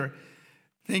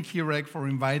Thank you, Reg, for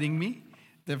inviting me.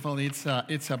 Definitely, it's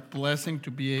a blessing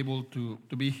to be able to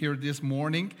be here this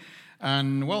morning.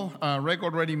 And well, Reg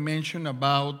already mentioned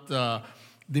about the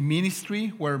ministry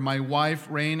where my wife,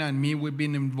 Raina, and me, we've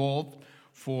been involved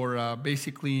for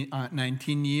basically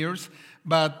 19 years.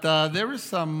 But there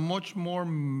is a much more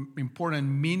important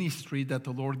ministry that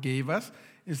the Lord gave us.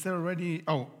 Is there already?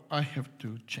 Oh, I have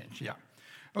to change, yeah.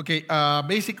 Okay,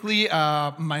 basically,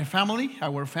 my family,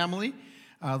 our family,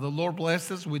 the Lord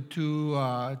blessed us with two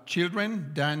children,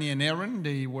 Danny and Aaron.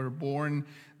 They were born,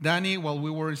 Danny, while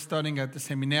we were studying at the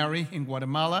seminary in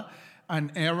Guatemala,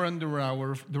 and Aaron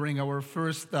during our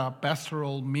first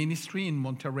pastoral ministry in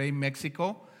Monterrey,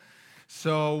 Mexico.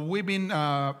 So we've been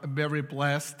very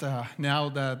blessed now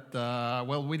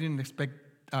that, we didn't expect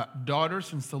daughters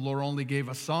since the Lord only gave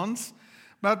us sons.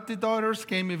 But the daughters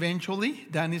came eventually.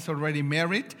 Danny's already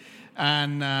married,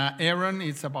 and Aaron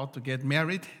is about to get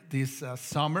married this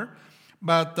summer.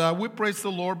 But we praise the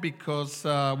Lord because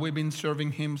we've been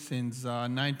serving Him since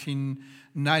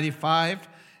 1995,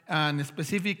 and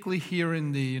specifically here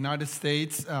in the United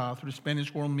States through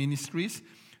Spanish World Ministries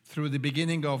through the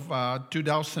beginning of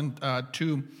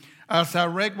 2002. As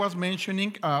Reg was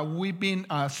mentioning, we've been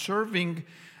serving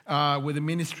with a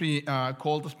ministry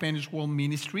called the Spanish World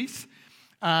Ministries.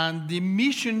 And the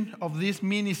mission of this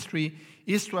ministry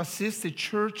is to assist the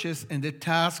churches in the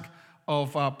task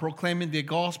of proclaiming the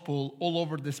gospel all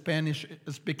over the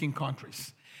Spanish-speaking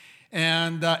countries.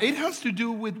 And it has to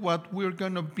do with what we're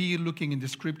going to be looking in the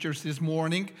scriptures this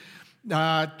morning,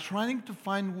 trying to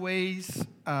find ways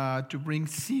to bring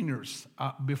sinners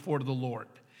before the Lord.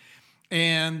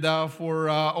 And for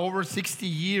over 60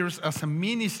 years as a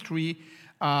ministry,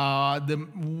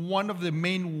 one of the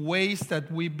main ways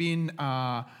that we've been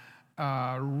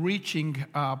reaching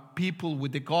people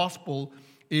with the gospel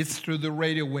is through the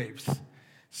radio waves.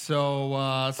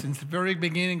 So since the very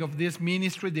beginning of this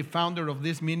ministry, the founder of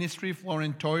this ministry,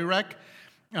 Florent Toirac,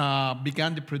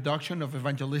 began the production of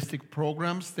evangelistic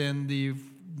programs. Then the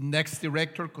next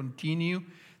director continued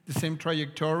the same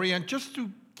trajectory. And just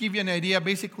to give you an idea,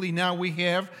 basically now we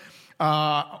have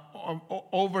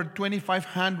over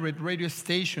 2,500 radio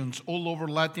stations all over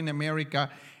Latin America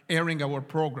airing our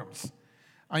programs.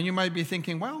 And you might be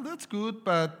thinking, well, that's good,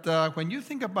 but when you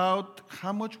think about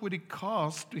how much would it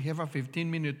cost to have a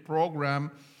 15-minute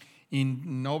program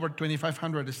in over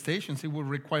 2,500 stations, it would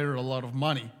require a lot of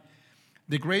money.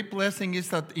 The great blessing is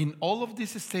that in all of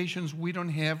these stations, we don't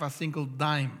have a single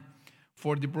dime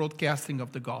for the broadcasting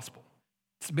of the gospel.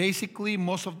 It's basically,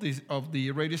 most of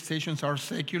the radio stations are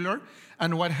secular.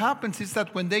 And what happens is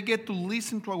that when they get to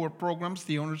listen to our programs,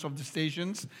 the owners of the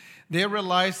stations, they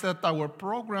realize that our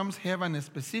programs have a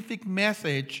specific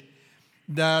message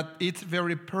that it's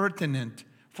very pertinent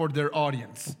for their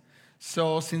audience.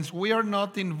 So since we are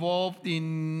not involved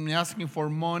in asking for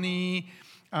money,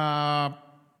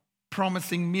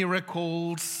 promising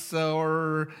miracles,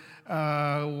 or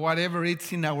whatever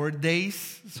it's in our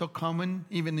days, so common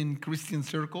even in Christian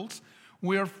circles,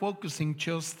 we are focusing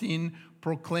just in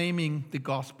proclaiming the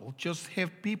gospel, just have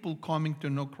people coming to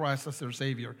know Christ as their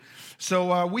Savior.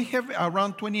 So we have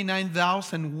around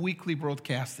 29,000 weekly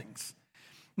broadcastings.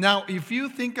 Now, if you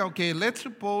think, okay, let's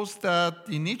suppose that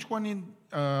in each one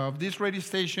of these radio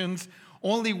stations,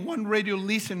 only one radio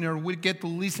listener will get to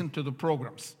listen to the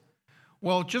programs.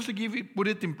 Well, just to put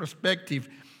it in perspective,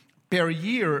 per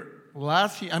year,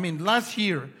 last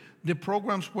year, the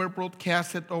programs were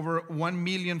broadcasted over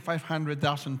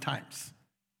 1,500,000 times.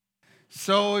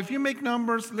 So if you make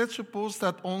numbers, let's suppose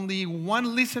that only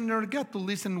one listener got to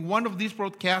listen one of these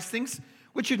broadcastings,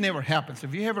 which it never happens.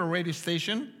 If you have a radio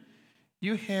station,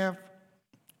 you have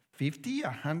 50,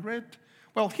 100.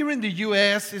 Well, here in the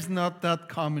U.S., it's not that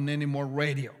common anymore,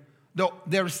 radio, though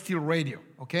there's still radio,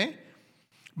 okay?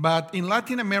 But in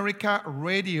Latin America,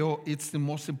 radio is the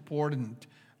most important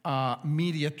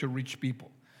media to reach people.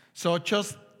 So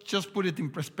just put it in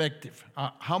perspective.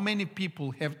 How many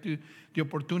people have the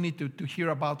opportunity to hear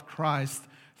about Christ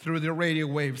through the radio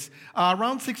waves?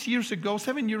 Around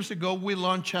 7 years ago, we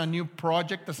launched a new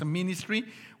project as a ministry,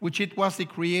 which it was the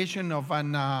creation of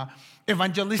an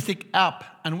evangelistic app.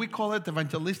 And we call it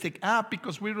evangelistic app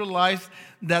because we realized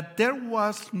that there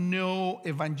was no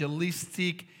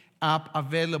evangelistic app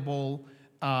available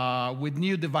with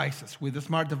new devices, with the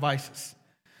smart devices.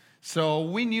 So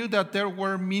we knew that there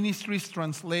were ministries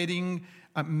translating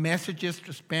messages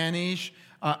to Spanish.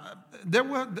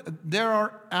 There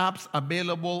are apps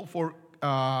available for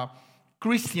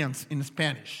Christians in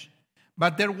Spanish,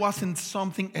 but there wasn't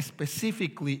something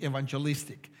specifically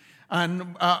evangelistic.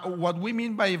 And what we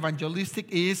mean by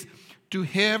evangelistic is to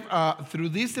have, through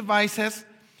these devices,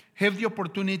 have the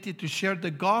opportunity to share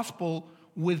the gospel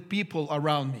with people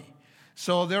around me.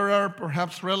 So there are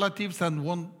perhaps relatives that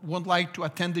won't like to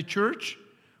attend the church.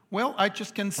 Well, I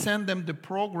just can send them the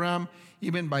program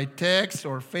even by text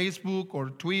or Facebook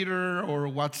or Twitter or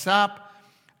WhatsApp,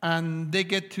 and they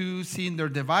get to see in their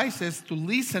devices to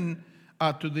listen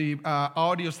to the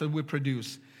audios that we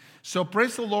produce. So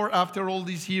praise the Lord, after all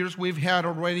these years, we've had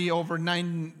already over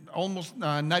almost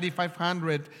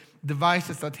 9,500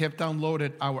 devices that have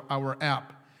downloaded our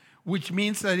app, which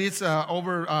means that it's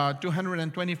over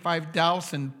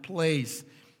 225,000 plays.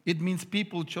 It means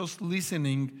people just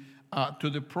listening to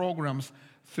the programs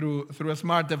through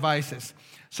smart devices.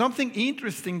 Something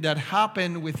interesting that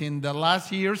happened within the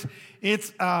last years,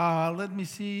 it's, let me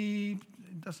see,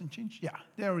 it doesn't change? Yeah,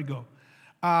 there we go.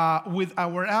 With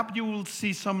our app, you will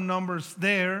see some numbers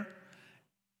there.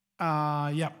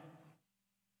 Yeah.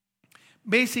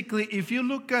 Basically, if you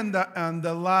look in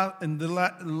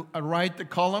the right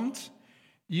columns,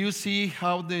 you see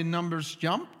how the numbers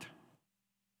jumped.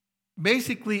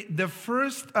 Basically, the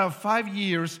first 5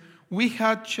 years, we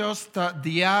had just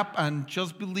the app and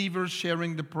just believers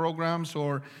sharing the programs,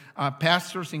 or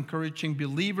pastors encouraging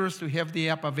believers to have the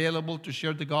app available to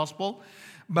share the gospel.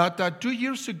 But 2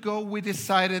 years ago, we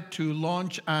decided to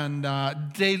launch a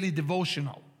daily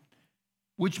devotional,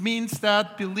 which means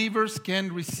that believers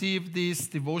can receive this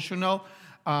devotional.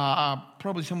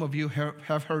 Probably some of you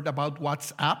have heard about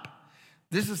WhatsApp.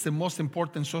 This is the most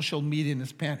important social media in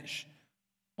Spanish.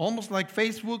 Almost like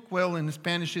Facebook, well, in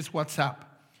Spanish it's WhatsApp.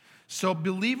 So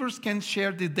believers can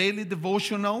share the daily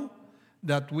devotional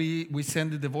that we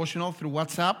send the devotional through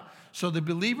WhatsApp. So the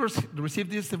believers receive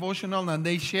this devotional and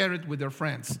they share it with their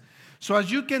friends. So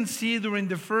as you can see, during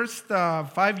the first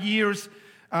 5 years,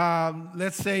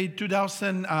 let's say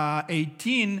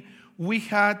 2018, we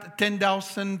had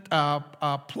 10,000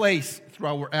 plays through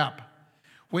our app.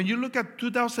 When you look at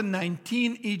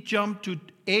 2019, it jumped to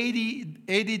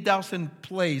 80,000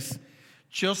 plays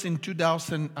just in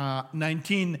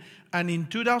 2019. And in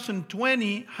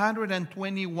 2020,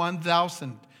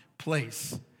 121,000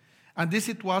 plays. And this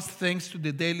it was thanks to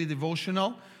the daily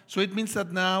devotional. So it means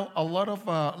that now a lot of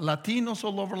Latinos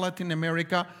all over Latin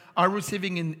America are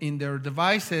receiving in their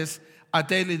devices a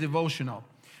daily devotional.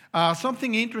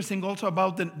 Something interesting also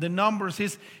about the numbers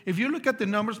is, if you look at the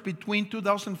numbers between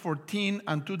 2014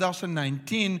 and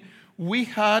 2019, we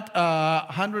had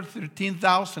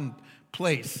 113,000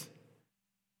 plays.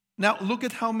 Now look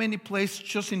at how many plays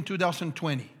just in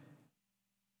 2020.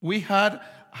 We had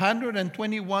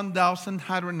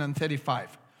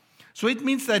 121,135. So it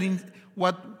means that in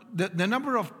the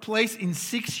number of plays in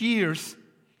 6 years,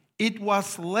 it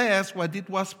was less what it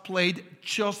was played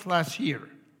just last year.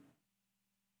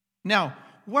 Now,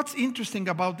 what's interesting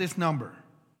about this number?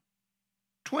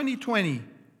 2020,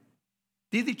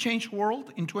 did it change the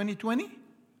world in 2020?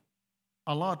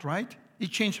 A lot, right?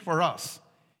 It changed for us.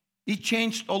 It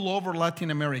changed all over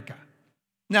Latin America.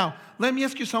 Now, let me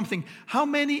ask you something. How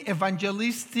many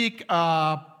evangelistic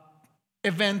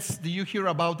events do you hear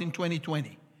about in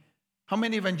 2020? How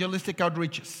many evangelistic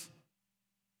outreaches?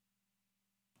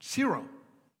 0.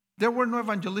 There were no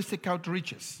evangelistic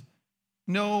outreaches.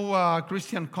 No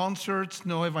Christian concerts,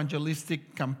 no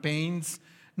evangelistic campaigns,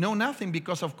 no nothing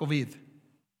because of COVID.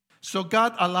 So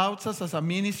God allows us as a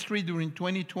ministry during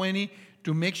 2020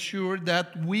 to make sure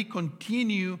that we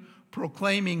continue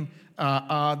proclaiming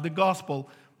the gospel.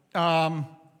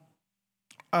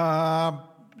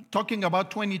 Talking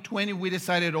about 2020, we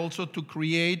decided also to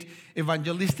create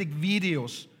evangelistic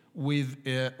videos with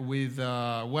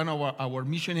one of our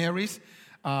missionaries,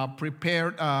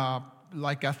 prepared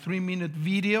like a 3-minute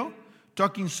video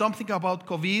talking something about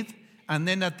COVID, and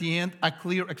then at the end, a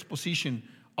clear exposition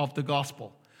of the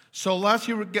gospel. So last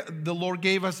year, the Lord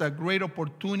gave us a great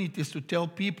opportunities to tell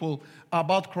people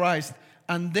about Christ.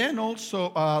 And then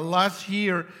also last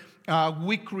year,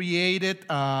 we created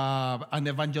an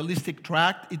evangelistic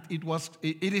tract.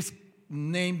 It is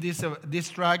named this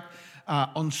tract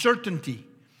Uncertainty.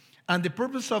 And the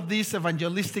purpose of this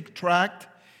evangelistic tract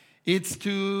is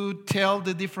to tell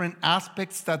the different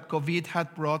aspects that COVID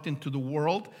had brought into the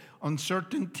world.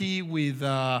 Uncertainty with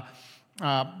the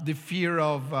fear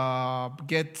of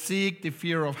get sick, the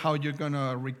fear of how you're going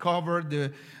to recover,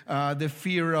 the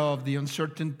fear of the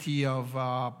uncertainty of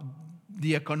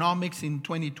the economics in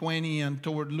 2020 and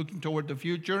looking toward the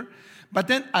future. But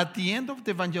then at the end of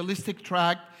the evangelistic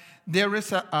tract, there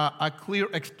is a clear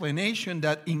explanation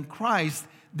that in Christ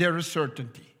there is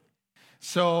certainty.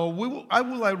 So I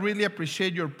will really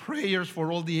appreciate your prayers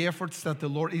for all the efforts that the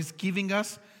Lord is giving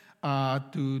us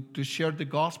to share the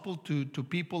gospel to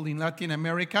people in Latin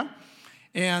America.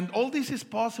 And all this is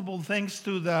possible thanks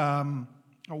to the,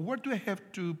 where do I have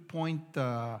to point?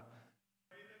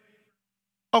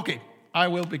 Okay, I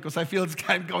will because I feel it's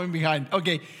kind of going behind.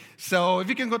 Okay, so if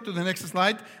you can go to the next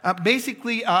slide.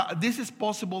 Basically, this is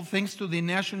possible thanks to the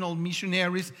national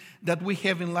missionaries that we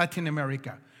have in Latin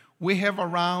America. We have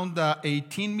around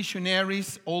 18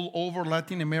 missionaries all over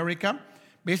Latin America,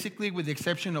 basically with the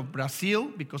exception of Brazil,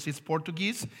 because it's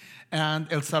Portuguese, and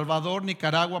El Salvador,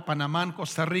 Nicaragua, Panama, and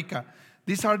Costa Rica.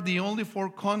 These are the only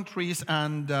 4 countries,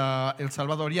 and El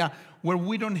Salvador, where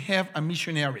we don't have a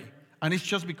missionary. And it's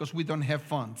just because we don't have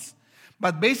funds.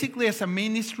 But basically, as a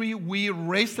ministry, we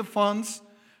raise the funds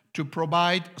to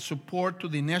provide support to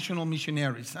the national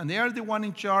missionaries. And they are the one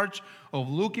in charge of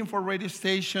looking for radio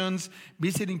stations,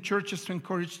 visiting churches to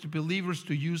encourage the believers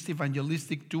to use the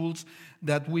evangelistic tools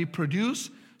that we produce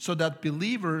so that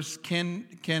believers can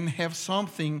have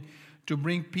something to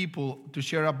bring people to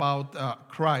share about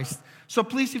Christ. So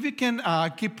please, if you can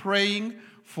keep praying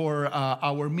for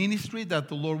our ministry, that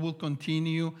the Lord will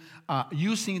continue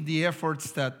using the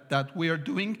efforts that we are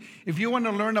doing. If you want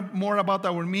to learn more about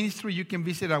our ministry, you can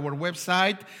visit our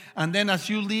website. And then as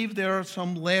you leave, there are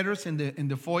some letters in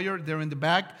the foyer, there in the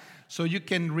back, so you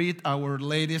can read our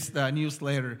latest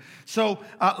newsletter. So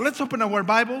let's open our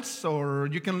Bibles, or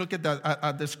you can look at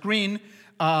the screen.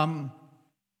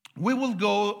 We will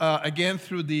go again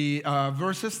through the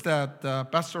verses that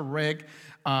Pastor Reg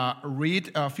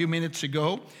read a few minutes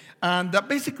ago, and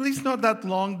basically it's not that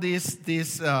long, this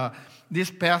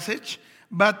passage,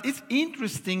 but it's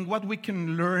interesting what we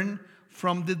can learn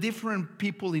from the different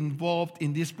people involved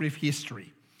in this brief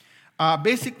history.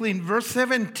 Basically, in verse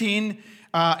 17,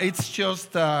 it's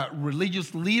just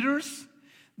religious leaders.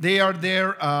 They are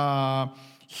there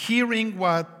hearing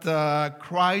what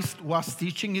Christ was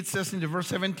teaching. It says in the verse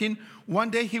 17, one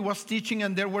day he was teaching,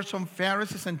 and there were some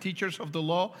Pharisees and teachers of the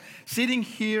law sitting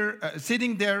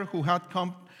there, who had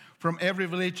come from every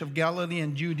village of Galilee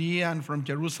and Judea and from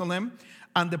Jerusalem.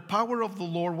 And the power of the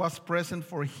Lord was present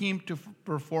for him to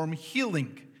perform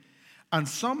healing. And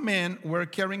some men were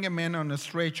carrying a man on a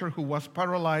stretcher who was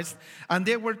paralyzed, and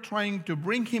they were trying to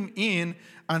bring him in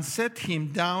and set him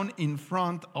down in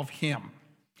front of him.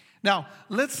 Now,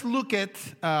 let's look at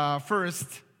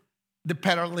first the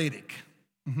paralytic.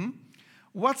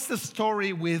 What's the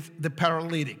story with the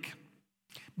paralytic?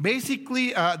 Basically,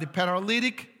 the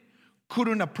paralytic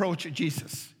couldn't approach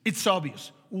Jesus. It's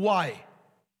obvious. Why?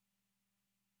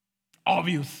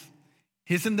 Obvious.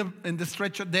 He's in the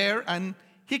stretcher there, and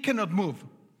he cannot move.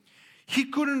 He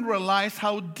couldn't realize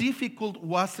how difficult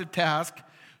was the task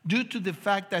due to the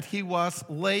fact that he was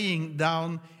laying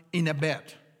down in a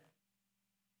bed.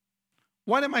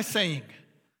 What am I saying?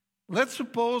 Let's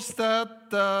suppose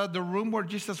that the room where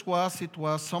Jesus was, it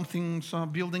was some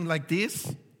building like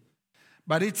this,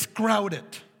 but it's crowded.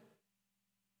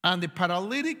 And the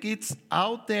paralytic is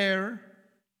out there.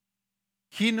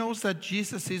 He knows that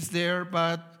Jesus is there,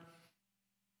 but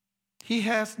he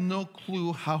has no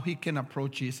clue how he can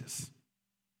approach Jesus.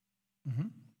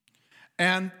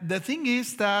 And the thing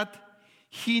is that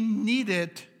he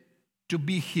needed to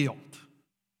be healed.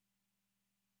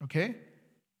 Okay?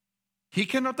 He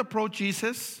cannot approach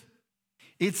Jesus.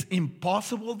 It's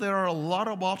impossible. There are a lot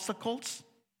of obstacles.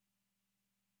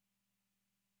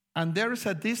 And there is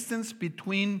a distance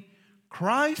between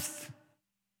Christ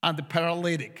and the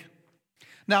paralytic.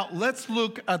 Now, let's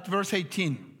look at verse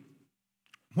 18.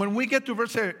 When we get to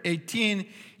verse 18,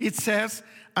 it says,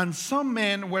 and some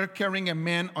men were carrying a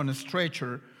man on a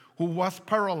stretcher who was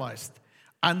paralyzed,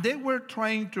 and they were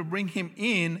trying to bring him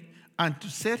in and to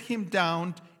set him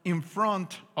down in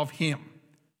front of him.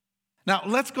 Now,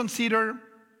 let's consider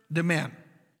the man.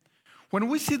 When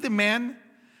we see the man,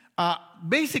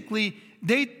 basically,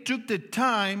 they took the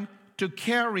time to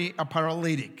carry a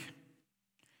paralytic.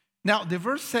 Now, the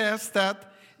verse says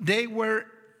that they were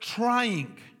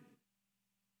trying.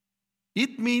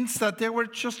 It means that they were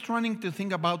just trying to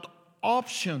think about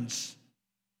options.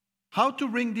 How to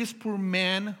bring this poor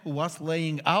man who was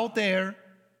laying out there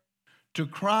to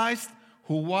Christ,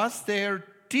 who was there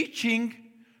teaching,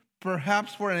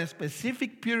 perhaps for a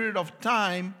specific period of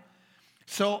time,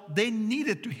 so they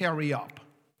needed to hurry up.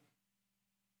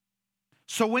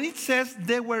 So when it says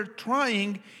they were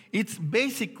trying, it's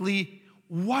basically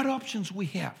what options we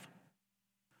have.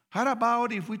 How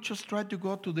about if we just try to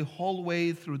go to the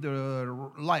hallway through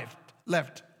the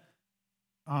left?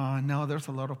 Now there's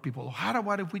a lot of people. How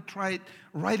about if we try it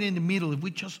right in the middle? If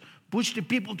we just push the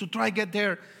people to try to get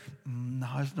there? No,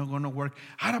 it's not going to work.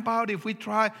 How about if we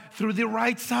try through the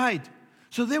right side?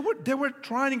 So they were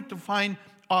trying to find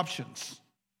options.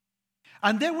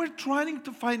 And they were trying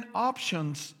to find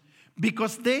options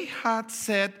because they had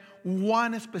set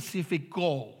one specific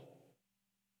goal.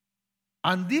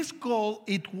 And this goal,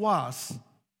 it was,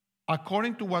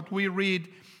 according to what we read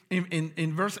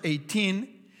in verse 18,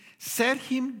 set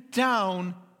him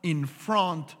down in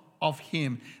front of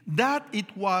him. That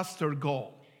it was their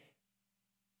goal.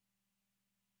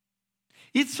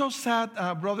 It's so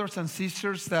sad, brothers and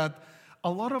sisters, that a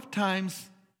lot of times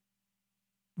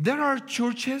there are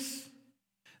churches,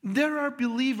 there are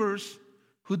believers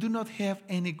who do not have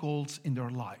any goals in their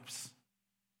lives.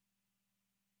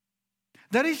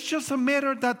 That is just a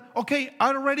matter that, okay, I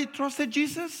already trusted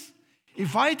Jesus.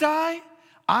 If I die,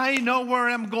 I know where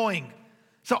I'm going.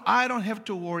 So I don't have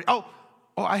to worry. Oh,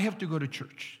 I have to go to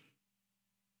church.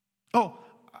 Oh,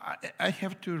 I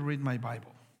have to read my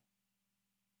Bible.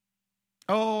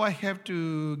 Oh, I have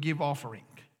to give offering.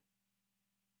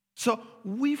 So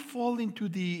we fall into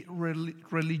the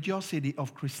religiosity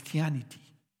of Christianity.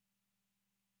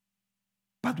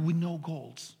 But with no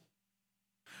goals.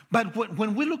 But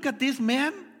when we look at this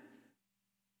man,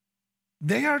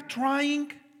 they are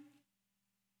trying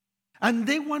and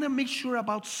they want to make sure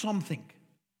about something.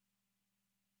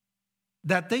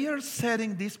 That they are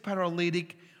setting this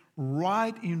paralytic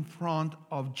right in front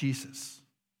of Jesus.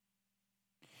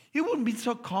 It wouldn't be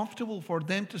so comfortable for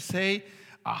them to say,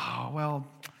 well,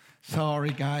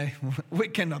 sorry, guy, we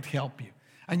cannot help you.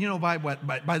 And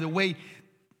by the way,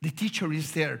 the teacher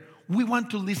is there. We want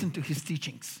to listen to his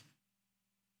teachings.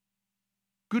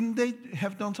 Couldn't they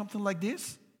have done something like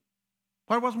this?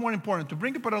 What was more important, to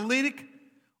bring a paralytic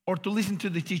or to listen to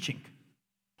the teaching?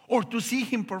 Or to see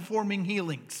him performing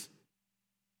healings?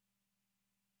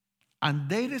 And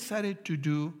they decided to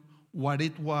do what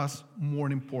it was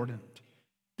more important.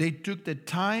 They took the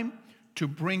time to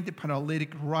bring the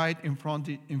paralytic right in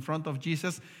front of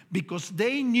Jesus because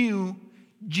they knew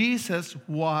Jesus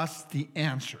was the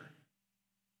answer.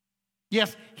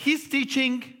 Yes, he's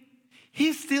teaching,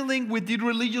 he's dealing with the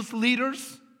religious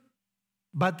leaders,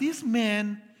 but this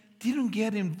man didn't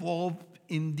get involved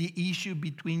in the issue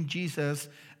between Jesus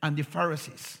and the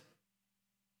Pharisees.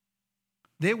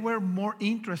 They were more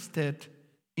interested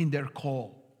in their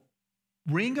call.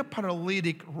 Bring a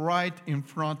paralytic right in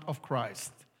front of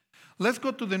Christ. Let's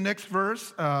go to the next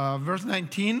verse, verse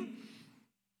 19.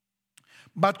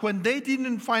 But when they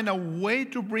didn't find a way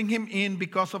to bring him in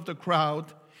because of the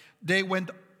crowd, they went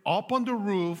up on the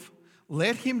roof,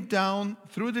 let him down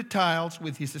through the tiles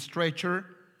with his stretcher.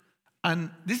 And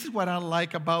this is what I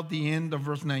like about the end of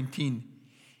verse 19.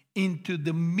 Into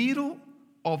the middle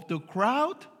of the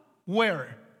crowd,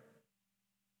 where?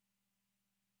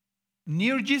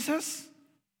 Near Jesus?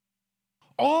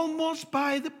 Almost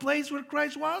by the place where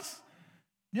Christ was?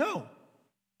 No.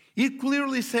 It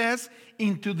clearly says,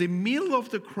 into the middle of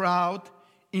the crowd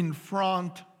in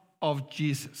front of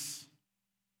Jesus.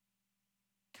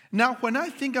 Now, when I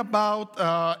think about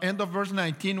end of verse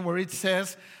 19, where it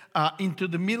says, into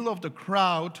the middle of the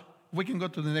crowd, we can go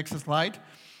to the next slide.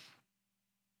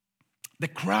 The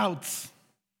crowds.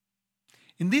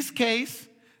 In this case,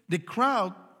 the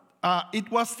crowd, it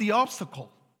was the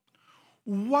obstacle.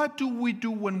 What do we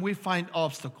do when we find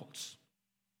obstacles?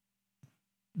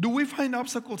 Do we find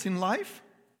obstacles in life?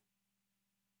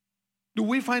 Do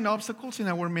we find obstacles in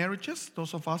our marriages,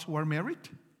 those of us who are married?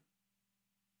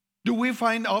 Do we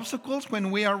find obstacles when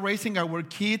we are raising our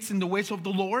kids in the ways of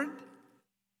the Lord?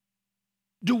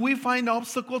 Do we find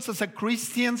obstacles as a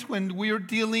Christians when we are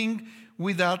dealing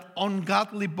with an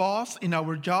ungodly boss in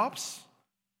our jobs?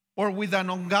 Or with an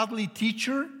ungodly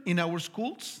teacher in our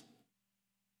schools?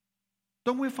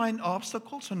 Don't we find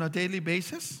obstacles on a daily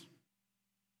basis?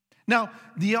 Now,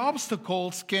 the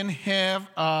obstacles can have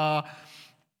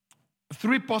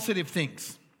three positive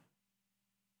things.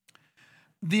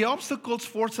 The obstacles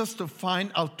force us to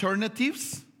find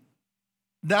alternatives.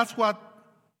 That's what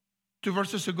 2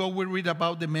 verses ago we read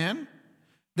about the man.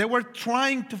 They were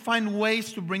trying to find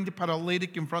ways to bring the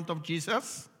paralytic in front of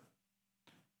Jesus.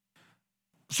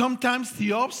 Sometimes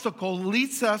the obstacle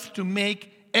leads us to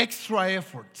make extra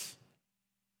efforts.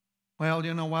 Well,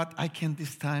 you know what? I can't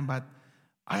this time, but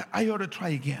I ought to try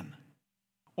again.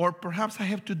 Or perhaps I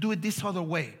have to do it this other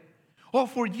way. Oh,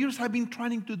 for years I've been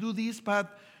trying to do this,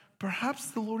 but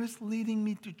perhaps the Lord is leading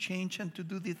me to change and to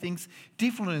do the things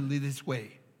differently this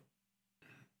way.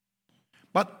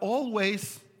 But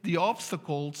always the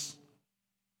obstacles,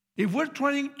 if we're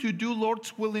trying to do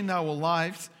Lord's will in our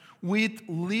lives, will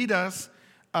lead us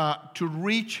to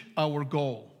reach our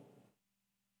goal.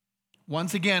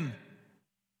 Once again,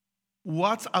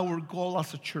 what's our goal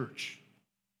as a church?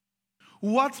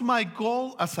 What's my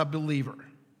goal as a believer?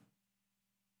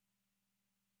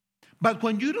 But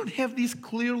when you don't have this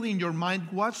clearly in your mind,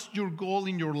 what's your goal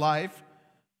in your life?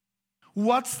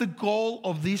 What's the goal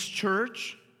of this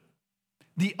church?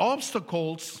 The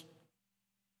obstacles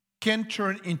can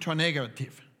turn into a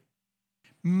negative,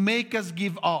 make us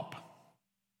give up.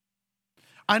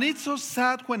 And it's so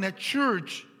sad when a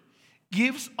church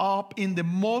gives up in the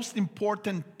most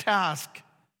important task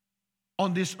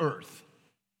on this earth.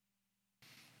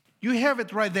 You have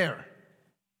it right there.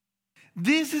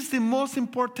 This is the most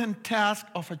important task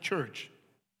of a church.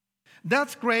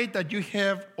 That's great that you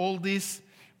have all these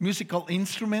musical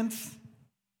instruments.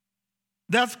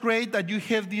 That's great that you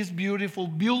have this beautiful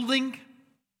building.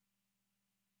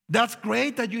 That's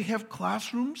great that you have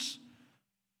classrooms.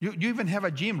 You even have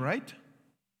a gym, right?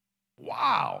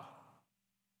 Wow.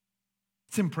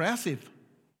 It's impressive.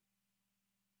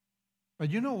 But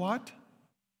you know what?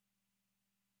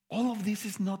 All of this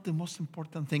is not the most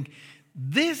important thing.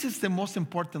 This is the most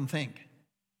important thing.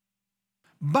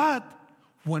 But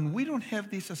when we don't have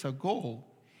this as a goal,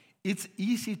 it's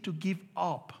easy to give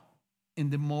up in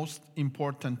the most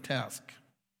important task.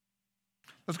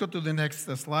 Let's go to the next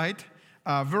slide.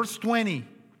 Verse 20.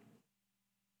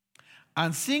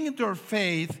 And seeing their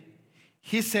faith,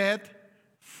 he said,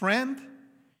 "Friend,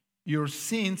 your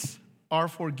sins are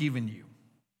forgiven you."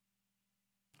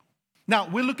 Now,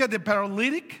 we look at the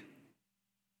paralytic.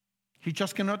 He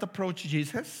just cannot approach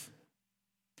Jesus.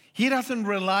 He doesn't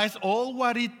realize all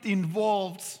what it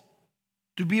involves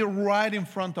to be right in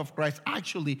front of Christ.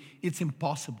 Actually, it's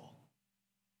impossible.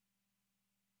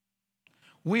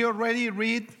 We already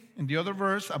read in the other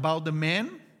verse about the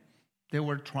men. They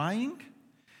were trying.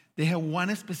 They had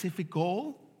one specific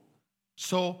goal.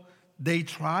 So they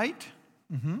tried.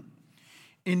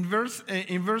 In verse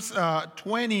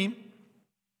 20,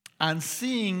 and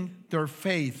seeing their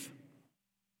faith.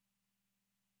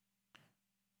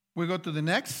 We go to the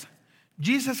next.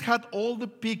 Jesus had all the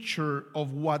picture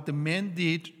of what the men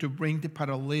did to bring the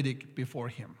paralytic before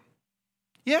him.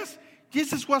 Yes,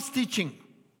 Jesus was teaching.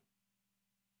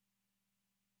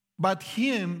 But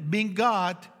him, being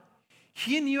God,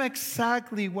 he knew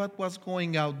exactly what was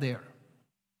going out there.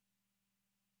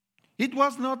 It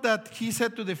was not that he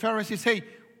said to the Pharisees, "Hey,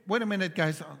 wait a minute,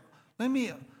 guys. Let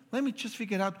me just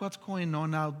figure out what's going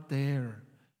on out there.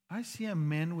 I see a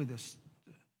man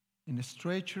in a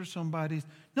stretcher, somebody's."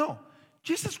 No,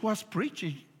 Jesus was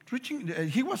preaching.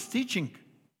 He was teaching.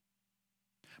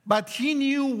 But he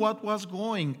knew what was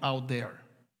going out there.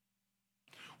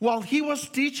 While he was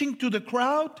teaching to the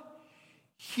crowd,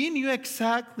 he knew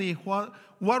exactly what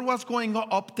was going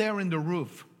on up there in the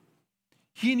roof.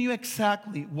 He knew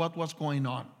exactly what was going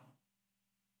on.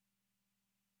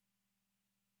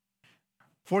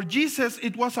 For Jesus,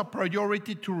 it was a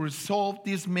priority to resolve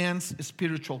this man's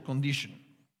spiritual condition.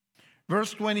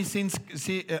 Verse 20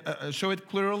 show it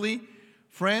clearly.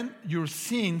 "Friend, your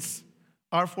sins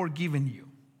are forgiven you."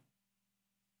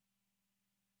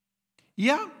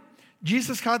 Yeah,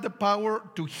 Jesus had the power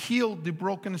to heal the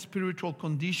broken spiritual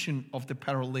condition of the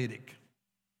paralytic.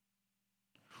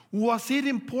 Was it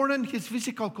important, his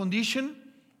physical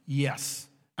condition? Yes.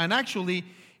 And actually,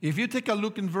 if you take a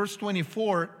look in verse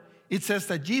 24, it says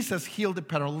that Jesus healed the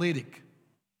paralytic.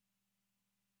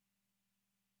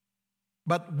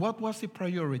 But what was the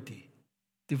priority?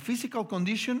 The physical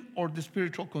condition or the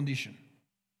spiritual condition?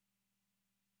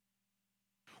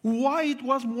 Why it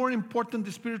was more important,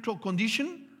 the spiritual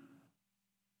condition?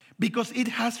 Because it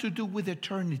has to do with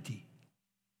eternity.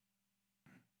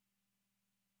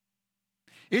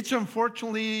 It's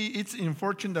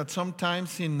unfortunate that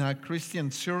sometimes in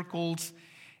Christian circles,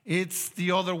 it's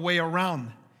the other way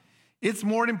around. It's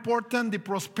more important the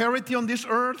prosperity on this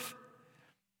earth.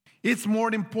 It's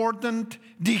more important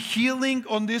the healing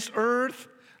on this earth,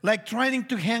 like trying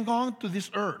to hang on to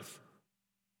this earth.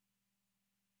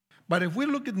 But if we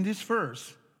look at this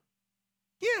verse,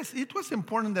 yes, it was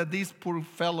important that this poor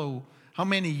fellow, how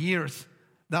many years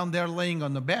down there laying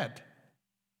on the bed.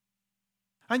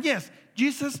 And yes,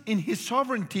 Jesus, in his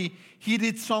sovereignty, he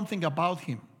did something about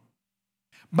him.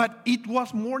 But it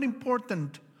was more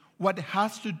important what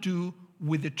has to do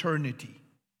with eternity.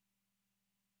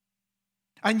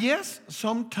 And yes,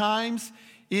 sometimes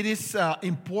it is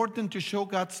important to show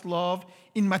God's love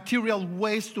in material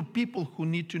ways to people who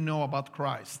need to know about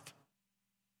Christ.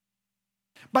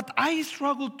 But I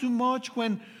struggle too much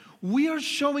when we are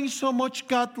showing so much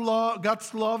God's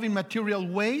love in material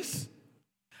ways,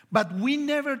 but we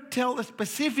never tell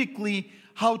specifically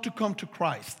how to come to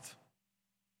Christ.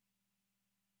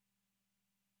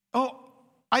 Oh,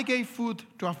 I gave food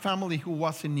to a family who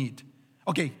was in need.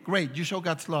 Okay, great, you show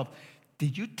God's love.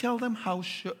 Did you tell them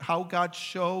how God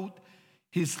showed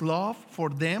His love for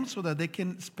them so that they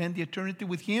can spend the eternity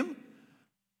with Him.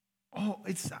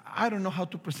 I don't know how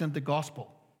to present the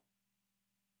gospel.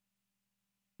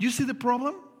 You see the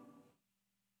problem?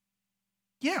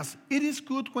 Yes, it is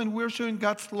good when we're showing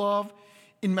God's love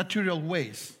in material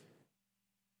ways.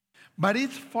 But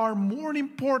it's far more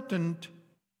important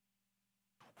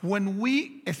when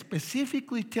we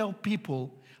specifically tell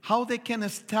people how they can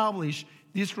establish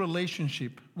this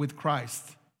relationship with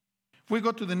Christ. If we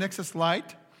go to the next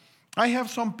slide, I have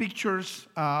some pictures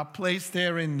placed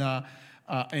there on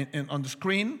the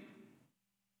screen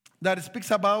that speaks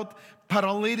about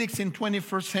paralytics in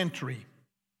 21st century.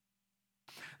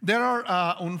 There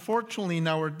are, unfortunately,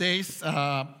 nowadays,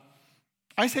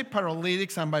 I say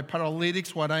paralytics, and by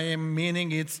paralytics, what I am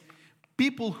meaning is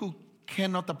people who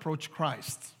cannot approach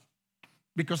Christ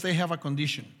because they have a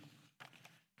condition.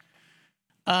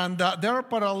 And there are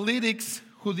paralytics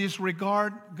who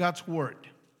disregard God's word.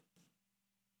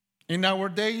 In our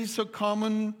days, it's so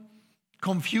common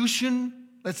confusion,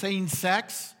 let's say in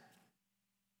sex.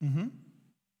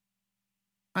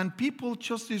 And people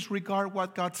just disregard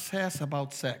what God says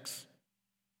about sex.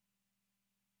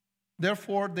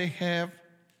 Therefore, they have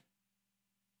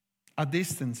a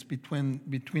distance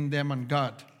between them and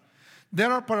God.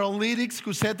 There are paralytics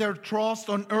who set their trust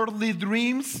on earthly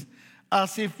dreams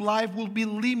as if life will be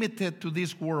limited to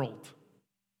this world.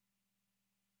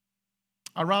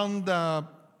 Around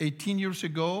 18 years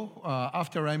ago,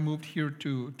 after I moved here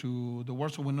to the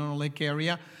Warsaw Winona Lake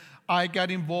area, I got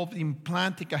involved in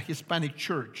planting a Hispanic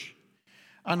church.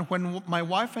 And when my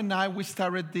wife and we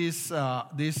started this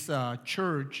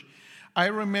church, I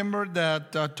remember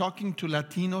that talking to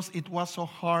Latinos, it was so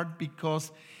hard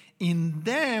because in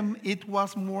them, it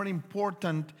was more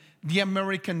important the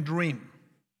American dream.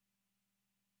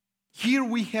 Here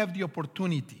we have the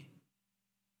opportunity.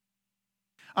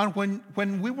 And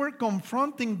when we were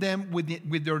confronting them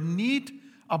with their need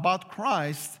about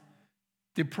Christ,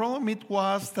 the problem it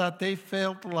was that they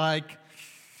felt like,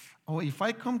 if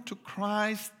I come to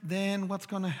Christ, then what's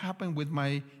going to happen with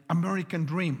my American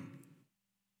dream?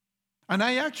 And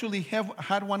I actually have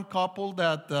had one couple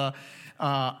that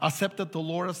accepted the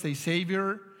Lord as their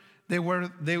Savior. They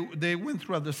went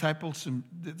through a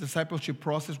discipleship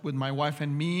process with my wife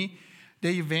and me.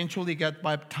 They eventually got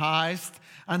baptized,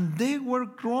 and they were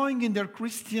growing in their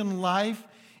Christian life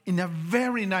in a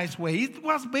very nice way. It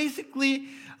was basically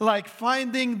like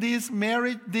finding this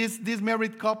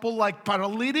married couple like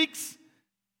paralytics,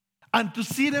 and to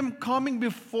see them coming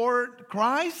before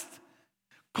Christ,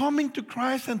 coming to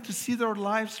Christ, and to see their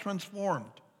lives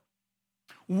transformed.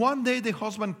 One day the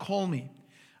husband called me,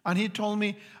 and he told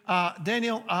me,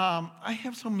 Daniel, I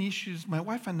have some issues. My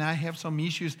wife and I have some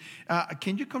issues.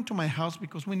 Can you come to my house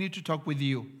because we need to talk with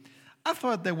you? I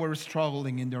thought they were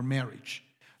struggling in their marriage.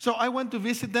 So I went to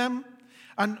visit them,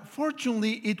 and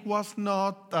fortunately, it was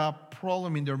not a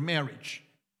problem in their marriage.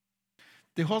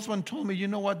 The husband told me, you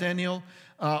know what, Daniel,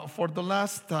 for the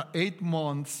last 8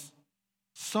 months,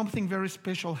 something very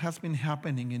special has been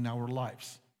happening in our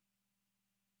lives.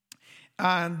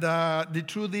 And the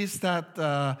truth is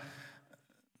that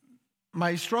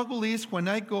my struggle is when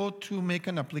I go to make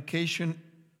an application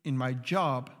in my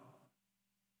job,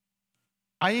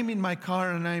 I am in my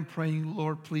car and I'm praying,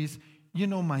 Lord, please, you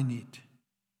know my need.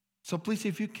 So please,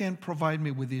 if you can provide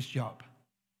me with this job.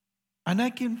 And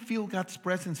I can feel God's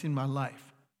presence in my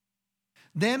life.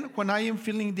 Then when I am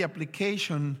filling the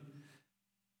application,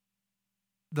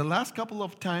 the last couple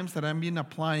of times that I've been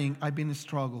applying, I've been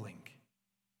struggling.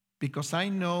 Because I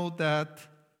know that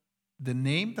the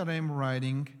name that I'm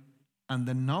writing and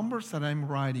the numbers that I'm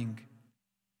writing,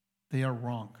 they are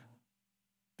wrong.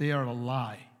 They are a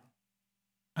lie.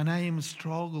 And I am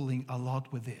struggling a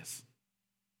lot with this.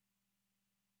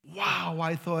 Wow,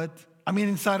 I thought,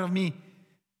 inside of me,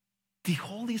 the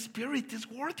Holy Spirit is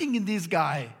working in this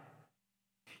guy.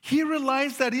 He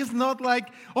realized that it's not like,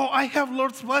 I have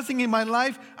Lord's blessing in my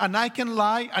life and I can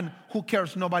lie and who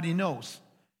cares, nobody knows.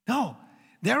 No,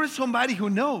 there is somebody who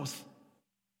knows.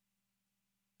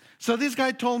 So this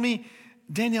guy told me,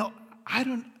 Daniel,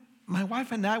 my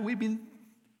wife and I, we've been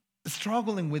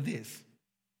struggling with this.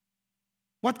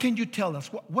 What can you tell us?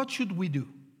 What should we do?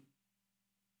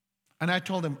 And I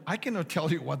told him, I cannot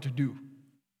tell you what to do.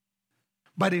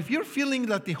 But if you're feeling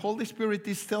that the Holy Spirit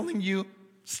is telling you,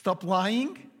 stop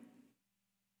lying,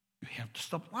 you have to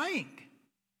stop lying.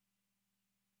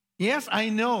 Yes, I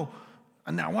know.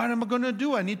 And now what am I going to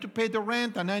do? I need to pay the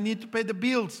rent and I need to pay the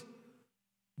bills.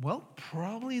 Well,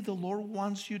 probably the Lord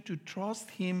wants you to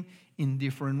trust Him in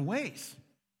different ways.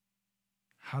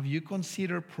 Have you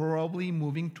considered probably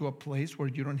moving to a place where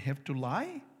you don't have to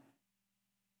lie?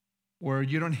 where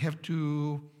you don't have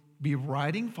to be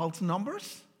writing false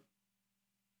numbers.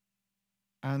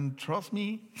 And trust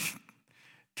me,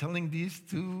 telling this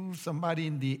to somebody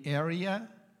in the area,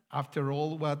 after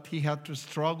all what he had to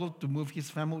struggle to move his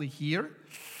family here,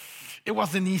 it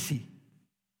wasn't easy.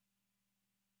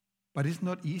 But it's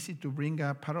not easy to bring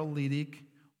a paralytic,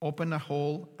 open a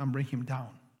hole, and bring him down.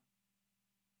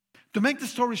 To make the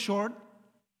story short,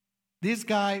 this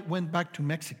guy went back to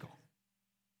Mexico.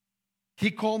 He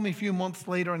called me a few months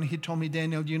later and he told me,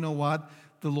 Daniel, you know what?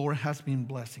 The Lord has been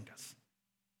blessing us.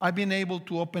 I've been able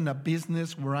to open a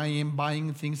business where I am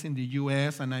buying things in the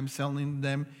U.S. and I'm selling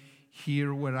them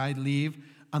here where I live,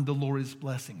 and the Lord is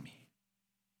blessing me.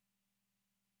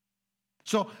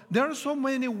 So there are so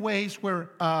many ways where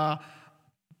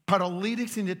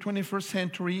paralytics in the 21st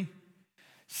century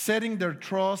setting their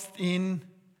trust in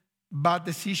bad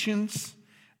decisions,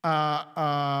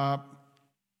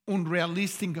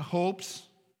 unrealistic hopes,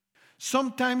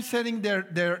 sometimes setting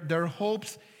their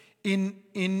hopes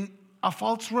in a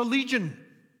false religion.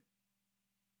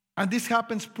 And this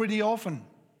happens pretty often.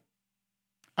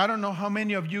 I don't know how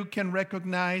many of you can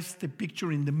recognize the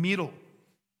picture in the middle.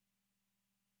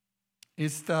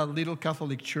 It's the little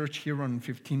Catholic church here on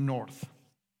 15 North,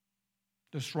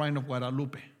 the Shrine of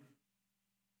Guadalupe.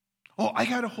 Oh, I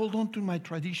got to hold on to my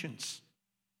traditions.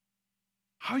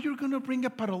 How you're going to bring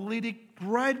a paralytic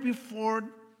right before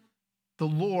the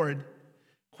Lord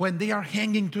when they are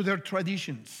hanging to their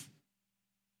traditions?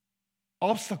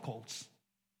 Obstacles.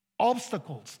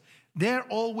 There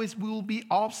always will be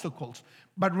obstacles.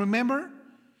 But remember,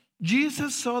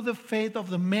 Jesus saw the faith of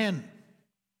the men.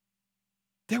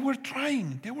 They were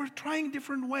trying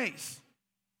different ways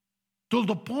to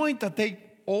the point that they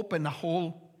opened a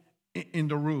hole in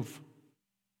the roof.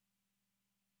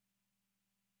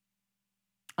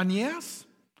 And yes,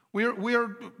 we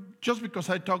are just because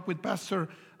I talked with Pastor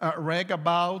Reg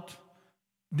about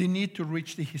the need to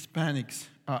reach the Hispanics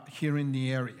here in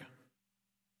the area.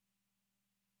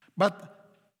 But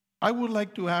I would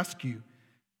like to ask you,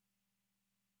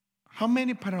 how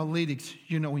many paralytics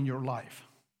you know in your life?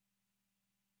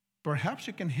 Perhaps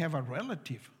you can have a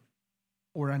relative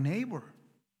or a neighbor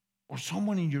or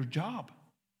someone in your job.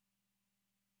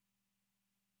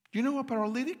 You know a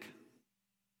paralytic?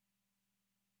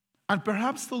 And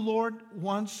perhaps the Lord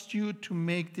wants you to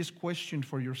make this question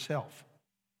for yourself.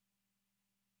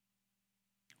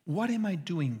 What am I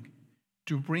doing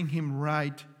to bring him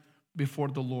right before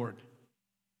the Lord?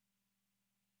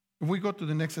 If we go to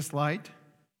the next slide,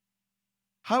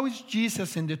 how is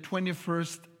Jesus in the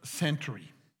 21st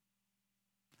century?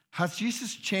 Has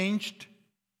Jesus changed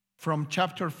from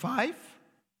chapter 5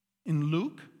 in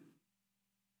Luke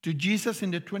to Jesus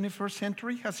in the 21st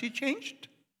century? Has he changed?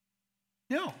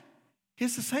 No,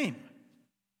 he's the same.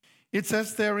 It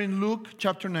says there in Luke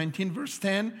chapter 19, verse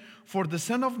 10, "For the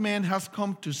Son of Man has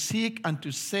come to seek and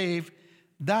to save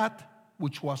that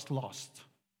which was lost."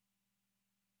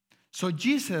 So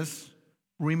Jesus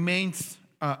remains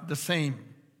the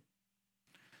same.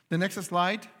 The next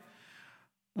slide.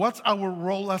 What's our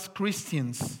role as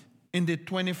Christians in the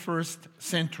 21st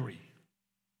century?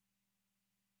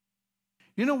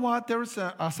 You know what?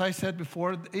 As I said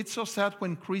before, it's so sad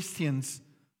when Christians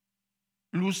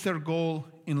lose their goal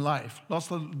in life, lost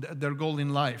their goal in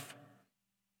life.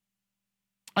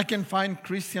 I can find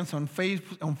Christians on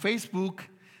Facebook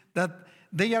that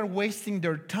they are wasting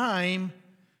their time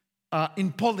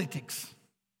in politics.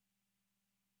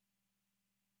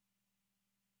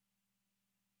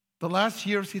 The last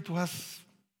years it was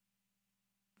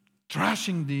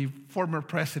trashing the former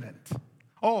president.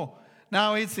 Oh,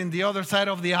 now it's in the other side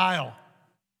of the aisle.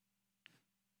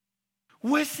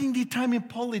 Wasting the time in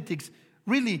politics.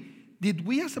 Really, did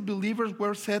we as believers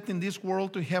were set in this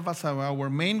world to have as our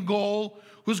main goal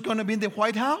who's going to be in the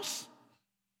White House?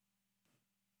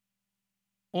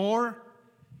 Or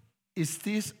is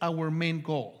this our main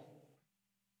goal?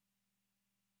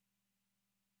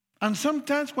 And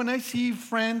sometimes when I see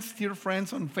dear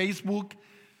friends on Facebook,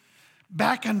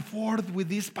 back and forth with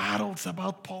these battles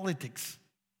about politics,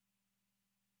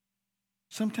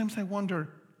 sometimes I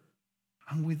wonder,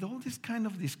 and with all these kind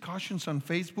of discussions on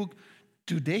Facebook,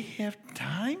 do they have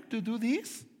time to do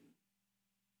this?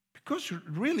 Because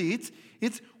really,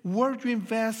 it's where you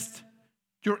invest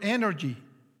your energy.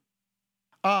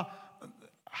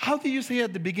 How do you say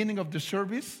at the beginning of the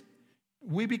service?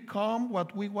 We become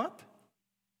what we what?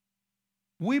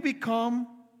 We become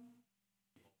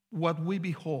what we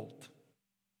behold.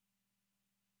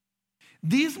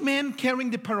 These men carrying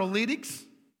the paralytics,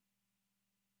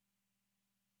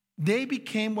 they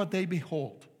became what they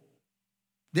behold.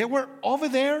 They were over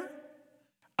there,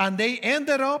 and they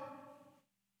ended up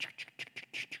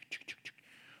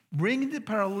bringing the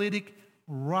paralytic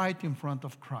right in front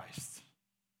of Christ.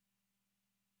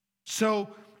 So,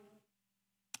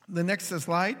 the next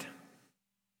slide.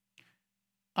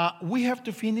 We have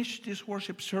to finish this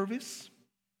worship service.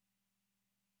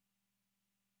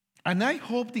 And I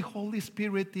hope the Holy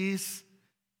Spirit is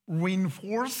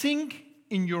reinforcing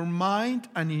in your mind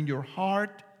and in your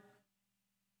heart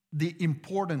the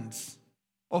importance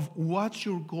of what's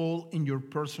your goal in your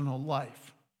personal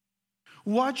life.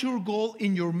 What's your goal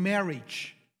in your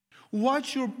marriage?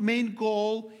 What's your main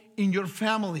goal in your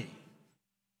family?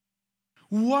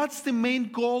 What's the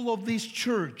main goal of this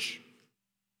church?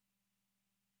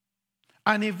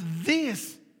 And if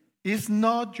this is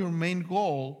not your main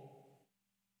goal,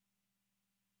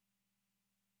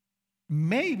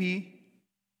 maybe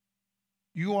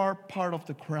you are part of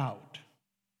the crowd.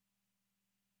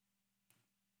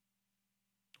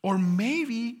 Or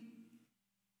maybe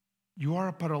you are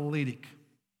a paralytic.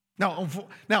 Now,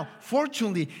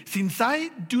 fortunately, since I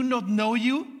do not know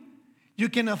you, you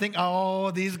cannot think,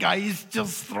 oh, this guy is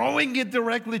just throwing it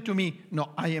directly to me. No,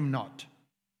 I am not.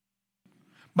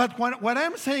 But what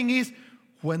I'm saying is,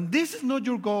 when this is not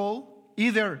your goal,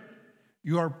 either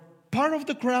you are part of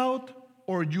the crowd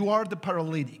or you are the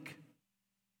paralytic.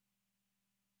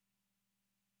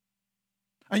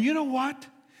 And you know what?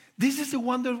 This is the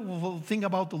wonderful thing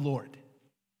about the Lord.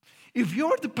 If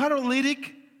you're the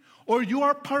paralytic or you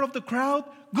are part of the crowd,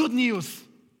 good news.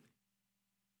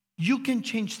 You can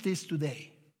change this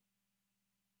today.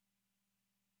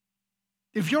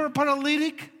 If you're a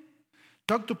paralytic,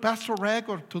 talk to Pastor Reg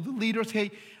or to the leaders.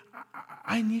 Hey,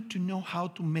 I need to know how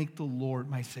to make the Lord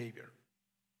my Savior.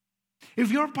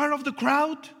 If you're part of the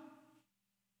crowd,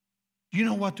 you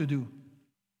know what to do.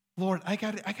 Lord, I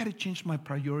got to change my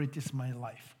priorities in my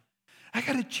life. I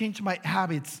got to change my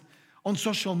habits on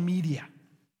social media.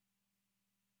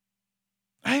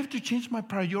 I have to change my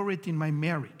priority in my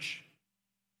marriage.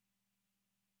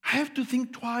 I have to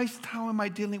think twice, how am I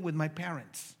dealing with my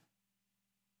parents?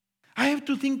 I have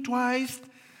to think twice,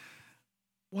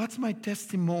 what's my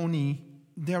testimony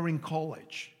there in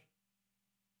college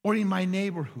or in my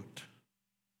neighborhood?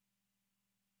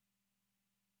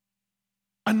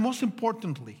 And most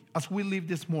importantly, as we leave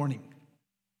this morning,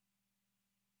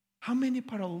 how many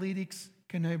paralytics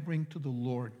can I bring to the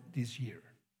Lord this year?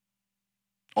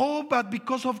 Oh, but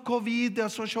because of COVID, the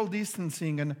social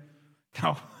distancing, and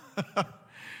no.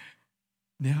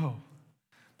 No,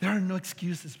 there are no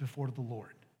excuses before the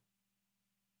Lord.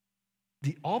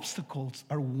 The obstacles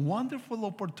are wonderful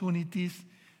opportunities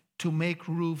to make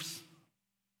roofs,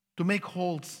 to make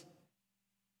holes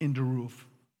in the roof.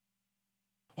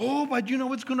 Oh, but you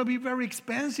know it's going to be very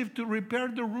expensive to repair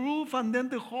the roof and then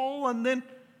the hole and then...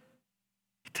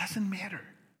 It doesn't matter.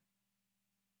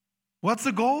 What's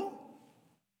the goal?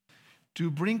 To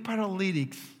bring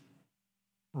paralytics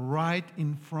right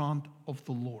in front of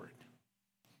the Lord.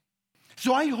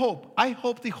 So I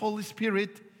hope the Holy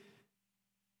Spirit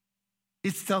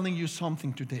is telling you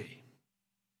something today.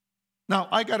 Now,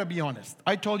 I got to be honest.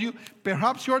 I told you,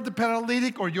 perhaps you're the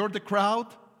paralytic or you're the crowd.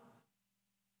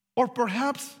 Or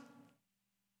perhaps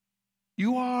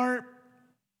you are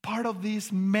part of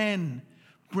these men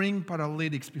bring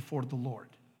paralytics before the Lord.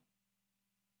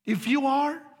 If you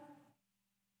are,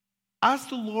 ask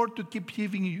the Lord to keep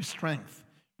giving you strength.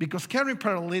 Because carrying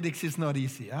paralytics is not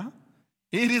easy, huh?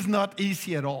 It is not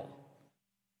easy at all.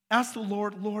 Ask the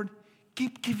Lord, Lord,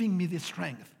 keep giving me the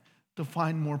strength to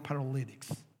find more paralytics.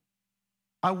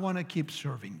 I want to keep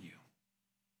serving you.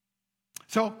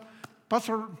 So,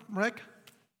 Pastor Reg,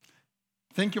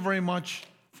 thank you very much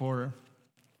for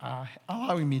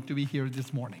allowing me to be here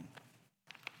this morning.